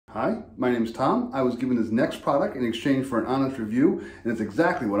Hi, my name is Tom. I was given this next product in exchange for an honest review, and it's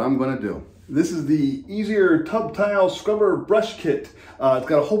exactly what I'm going to do. This is the eazer Tub Tile Scrubber Brush Kit. It's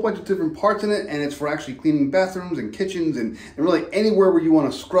got a whole bunch of different parts in it, and it's for actually cleaning bathrooms and kitchens and really anywhere where you want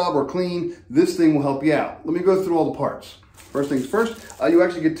to scrub or clean. This thing will help you out. Let me go through all the parts. First things first, you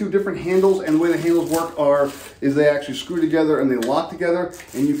actually get two different handles, and the way the handles work is they actually screw together and they lock together,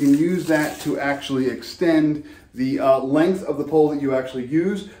 and you can use that to actually extend the length of the pole that you actually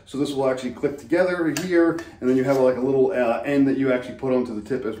use. So this will actually click together here, and then you have like a little end that you actually put onto the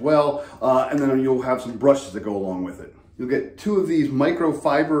tip as well, and then you'll have some brushes that go along with it. You'll get two of these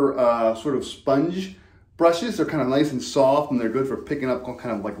microfiber sort of sponge brushes. They're kind of nice and soft, and they're good for picking up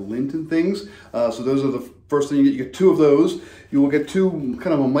kind of like lint and things. So those are the first thing you get. You get two of those. You will get two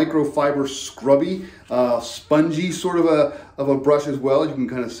kind of a microfiber scrubby, spongy sort of a brush as well. You can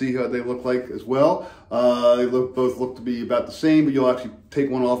kind of see how they look like as well. They both look to be about the same, but you'll actually take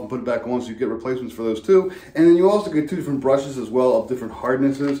one off and put it back on, so you get replacements for those two. And then you also get two different brushes as well of different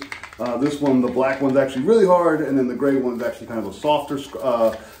hardnesses. This one, the black one's actually really hard, and then the gray one's actually kind of a softer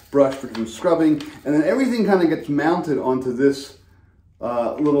brush for doing scrubbing. And then everything kind of gets mounted onto this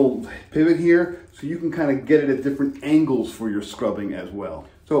little pivot here, so you can kind of get it at different angles for your scrubbing as well.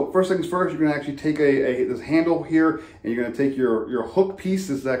 So first things first, you're going to actually take this handle here, and you're going to take your hook piece.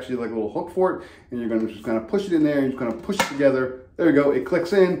 This is actually like a little hook for it, and you're going to just kind of push it in there, and you're just going to push it together. There you go, it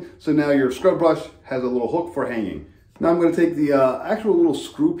clicks in. So now your scrub brush has a little hook for hanging. Now I'm going to take the actual little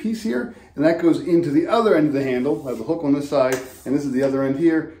screw piece here, and that goes into the other end of the handle. I have the hook on this side, and this is the other end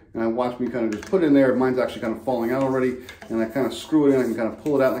here. And I watch me kind of just put it in there. Mine's actually kind of falling out already. And I kind of screw it in. I can kind of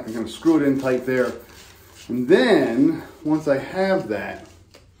pull it out, and I can kind of screw it in tight there. And then, once I have that,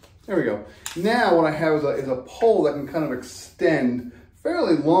 there we go. Now what I have is a pole that can kind of extend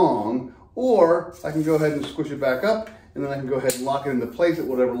fairly long, or I can go ahead and squish it back up, and then I can go ahead and lock it into place at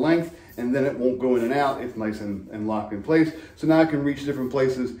whatever length, and then it won't go in and out. It's nice and locked in place. So now I can reach different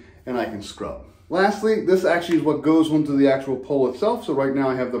places, and I can scrub. Lastly, this actually is what goes onto the actual pole itself. So right now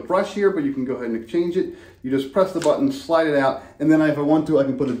I have the brush here, but you can go ahead and change it. You just press the button, slide it out, and then if I want to, I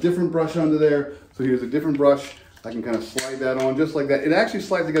can put a different brush under there. So here's a different brush. I can kind of slide that on just like that. It actually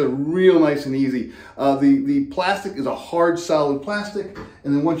slides together real nice and easy. The plastic is a hard, solid plastic,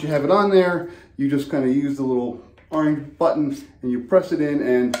 and then once you have it on there, you just kind of use the little orange button, and you press it in,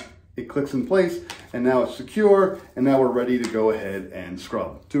 and it clicks in place, and now it's secure, and now we're ready to go ahead and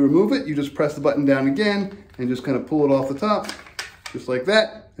scrub. To remove it, you just press the button down again and just kind of pull it off the top, just like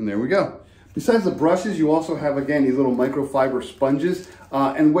that, and there we go. Besides the brushes, you also have, again, these little microfiber sponges,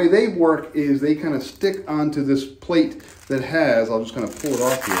 and the way they work is they kind of stick onto this plate that has, I'll just kind of pull it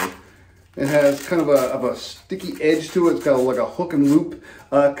off here, it has kind of a sticky edge to it. It's got like a hook and loop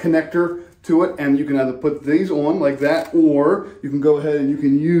connector to it, and you can either put these on like that, or you can go ahead and you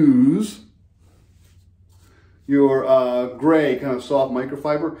can use your gray kind of soft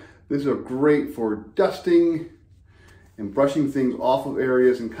microfiber. These are great for dusting and brushing things off of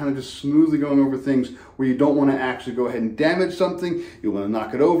areas and kind of just smoothly going over things where you don't want to actually go ahead and damage something. You want to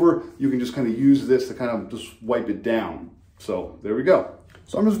knock it over. You can just kind of use this to kind of just wipe it down. So there we go.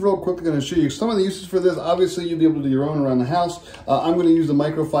 So I'm just real quickly going to show you some of the uses for this. Obviously, you'll be able to do your own around the house. I'm going to use the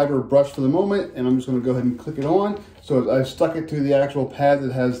microfiber brush for the moment, and I'm just going to go ahead and click it on. So I've stuck it to the actual pad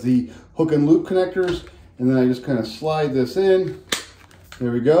that has the hook and loop connectors, and then I just kind of slide this in.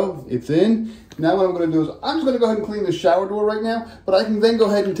 There we go, it's in. Now what I'm going to do is I'm just going to go ahead and clean the shower door right now, but I can then go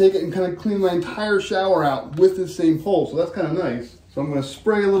ahead and take it and kind of clean my entire shower out with this same pole. So that's kind of nice. So I'm going to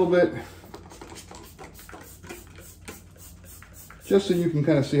spray a little bit, just so you can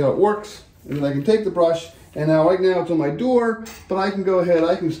kind of see how it works. And then I can take the brush, and now right now it's on my door, but I can go ahead,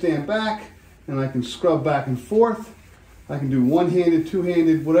 I can stand back, and I can scrub back and forth. I can do one-handed,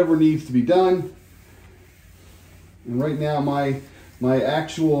 two-handed, whatever needs to be done. And right now my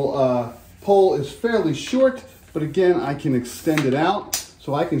actual pole is fairly short, but again, I can extend it out.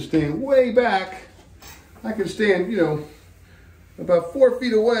 So I can stand way back. I can stand, you know, about 4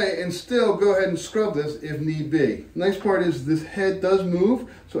 feet away and still go ahead and scrub this if need be. Nice part is this head does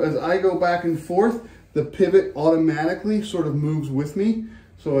move, so as I go back and forth, the pivot automatically sort of moves with me.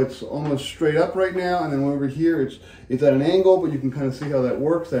 So it's almost straight up right now, and then over here it's at an angle, but you can kind of see how that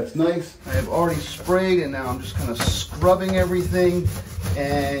works. That's nice. I have already sprayed, and now I'm just kind of scrubbing everything,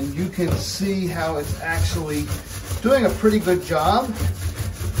 and you can see how it's actually doing a pretty good job.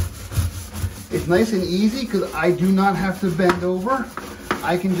 It's nice and easy because I do not have to bend over.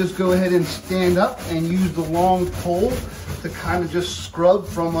 I can just go ahead and stand up and use the long pole to kind of just scrub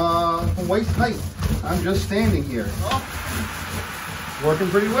from waist height. I'm just standing here. Oh, working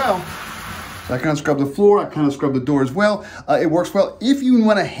pretty well. So I kind of scrub the floor, I kind of scrub the door as well. It works well. If you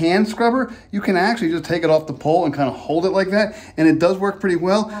want a hand scrubber, you can actually just take it off the pole and kind of hold it like that, and it does work pretty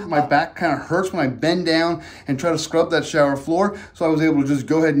well. My back kind of hurts when I bend down and try to scrub that shower floor, so I was able to just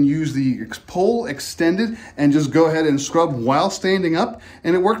go ahead and use the pole extended and just go ahead and scrub while standing up,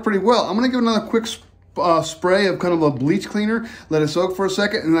 and it worked pretty well. I'm gonna give another quick spray of kind of a bleach cleaner, let it soak for a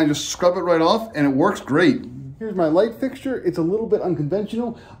second, and then I just scrub it right off, and it works great. Here's my light fixture. It's a little bit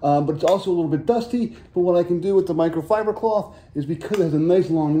unconventional, but it's also a little bit dusty. But what I can do with the microfiber cloth is, because it has a nice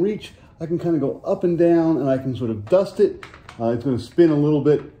long reach, I can kind of go up and down and I can sort of dust it. It's going to spin a little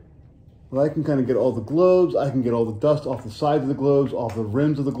bit, but I can kind of get all the globes. I can get all the dust off the sides of the globes, off the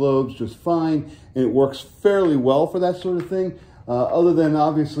rims of the globes just fine. And it works fairly well for that sort of thing, other than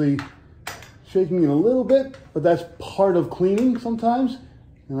obviously shaking it a little bit, but that's part of cleaning sometimes.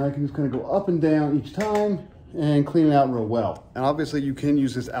 And I can just kind of go up and down each time and clean it out real well. And obviously you can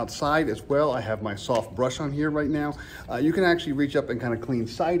use this outside as well. I have my soft brush on here right now. You can actually reach up and kind of clean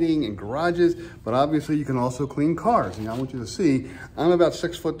siding and garages, but obviously you can also clean cars. And I want you to see, I'm about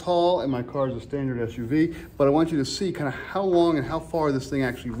 6 foot tall and my car is a standard SUV, but I want you to see kind of how long and how far this thing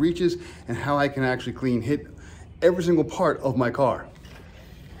actually reaches and how I can actually hit every single part of my car.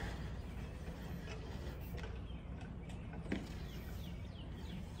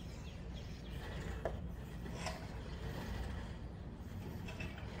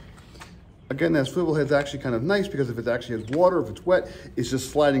 Again, that swivel head's actually kind of nice, because if it actually has water, if it's wet, it's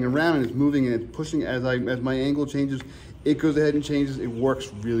just sliding around and it's moving and it's pushing as my angle changes. It goes ahead and changes. It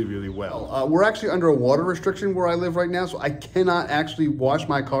works really, really well. We're actually under a water restriction where I live right now, so I cannot actually wash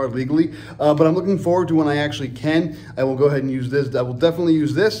my car legally, but I'm looking forward to when I actually can. I will go ahead and use this. I will definitely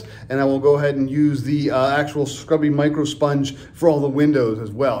use this, and I will go ahead and use the actual scrubby micro sponge for all the windows as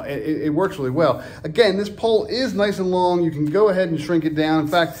well. It works really well. Again, this pole is nice and long. You can go ahead and shrink it down. In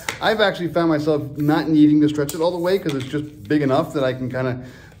fact, I've actually found myself not needing to stretch it all the way, because it's just big enough that I can kind of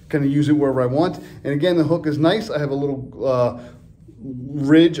use it wherever I want. And again, the hook is nice. I have a little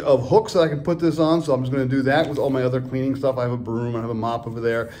ridge of hooks that I can put this on, so I'm just going to do that with all my other cleaning stuff. I have a broom, I have a mop over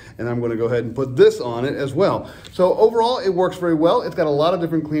there, and I'm going to go ahead and put this on it as well. So overall, it works very well. It's got a lot of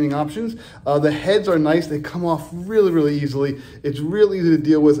different cleaning options. The heads are nice. They come off really, really easily. It's real easy to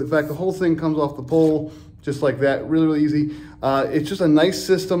deal with. In fact, the whole thing comes off the pole just like that, really, really easy. It's just a nice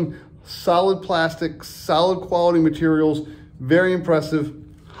system, solid plastic, solid quality materials, very impressive.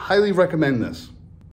 Highly recommend this.